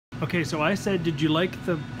Okay, so I said, did you like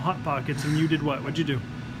the Hot Pockets, and you did what? What'd you do?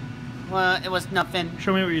 Well, it was nothing.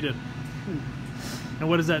 Show me what you did. And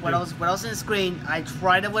what does that When do? I was in the screen, I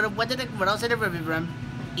tried it when I was in the living room,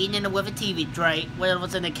 eating it with a TV tray, when I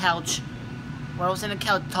was in the couch. When I was in the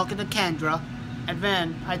couch talking to Kendra, and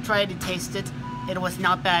then I tried to taste it. It was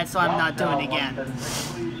not bad, so I'm not doing it again.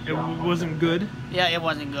 It wasn't good? Yeah, it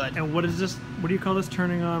wasn't good. And what is this? What do you call this?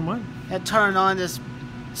 Turning on what? It turned on this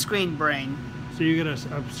screen brain. So you get a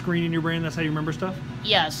screen in your brain, that's how you remember stuff?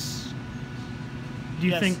 Yes. Do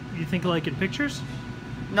you Yes. think like in pictures?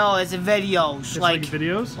 No, it's videos. Just like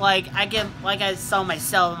videos? Like I saw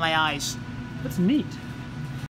myself in my eyes. That's neat.